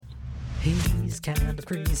He's kind of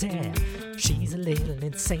crazy. She's a little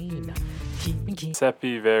insane. Keeping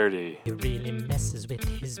Seppi Verdi He really messes with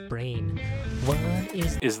his brain. One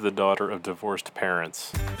is the daughter of divorced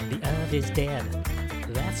parents. the other's dead.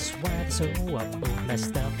 That's why they're so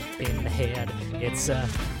messed up in the head. It's a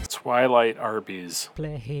Twilight Arby's.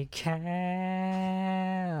 Playcast.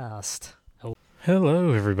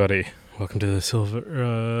 Hello, everybody. Welcome to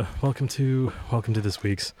the welcome to this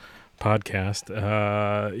week's podcast.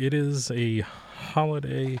 It is a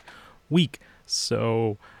holiday week,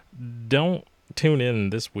 so don't tune in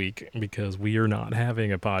this week because we are not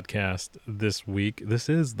having a podcast this week. This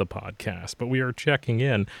is the podcast, but we are checking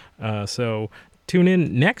in. So tune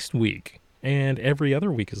in next week and every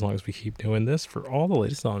other week as long as we keep doing this for all the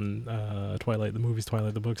latest on Twilight the movies,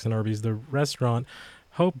 Twilight the books, and Arby's the restaurant.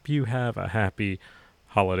 Hope you have a happy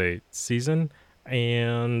holiday season,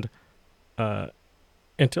 and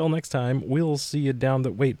until next time, we'll see you down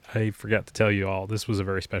the... Wait, I forgot to tell you all, this was a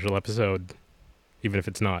very special episode, even if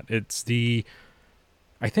it's not. I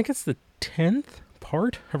think it's the 10th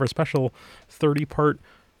part of our special 30-part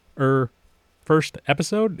first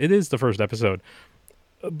episode. It is the first episode.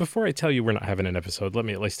 Before I tell you we're not having an episode, let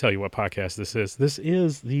me at least tell you what podcast this is. This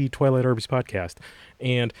is the Twilight Arby's podcast,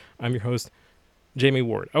 and I'm your host, Jamie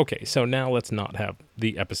Ward. Okay, so now let's not have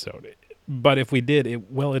the episode. But if we did, it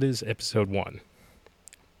is episode 1.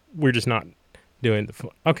 We're just not doing the...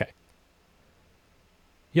 Okay.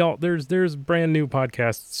 Y'all, there's brand new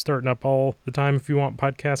podcasts starting up all the time. If you want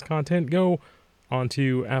podcast content, go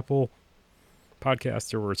onto Apple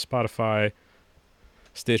Podcasts or Spotify,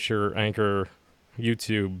 Stitcher, Anchor,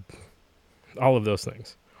 YouTube, all of those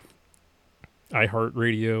things.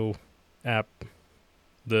 iHeartRadio app,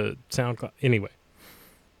 the SoundCloud. Anyway,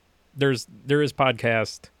 there is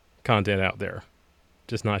podcast content out there,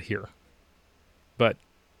 just not here. But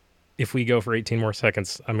if we go for 18 more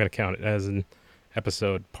seconds, I'm going to count it as an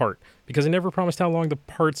episode part because I never promised how long the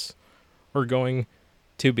parts are going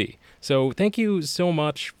to be. So thank you so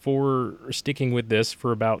much for sticking with this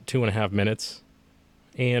for about 2.5 minutes.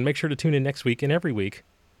 And make sure to tune in next week and every week,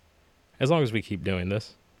 as long as we keep doing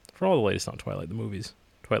this, for all the latest on Twilight the movies,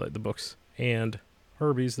 Twilight the books, and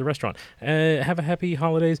Arby's the restaurant. Have a happy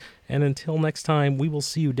holidays, and until next time, we will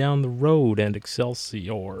see you down the road, and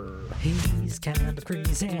Excelsior. He's kind of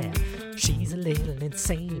crazy. She's a little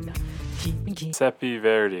insane. Keeping Seppi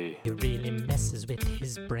Verdi He really messes with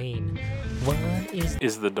his brain. One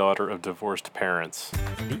is the daughter of divorced parents.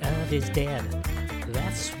 the other's dead.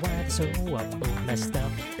 That's why they're so messed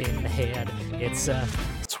up in the head. It's a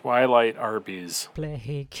Twilight Arby's.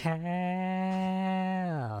 Playcast.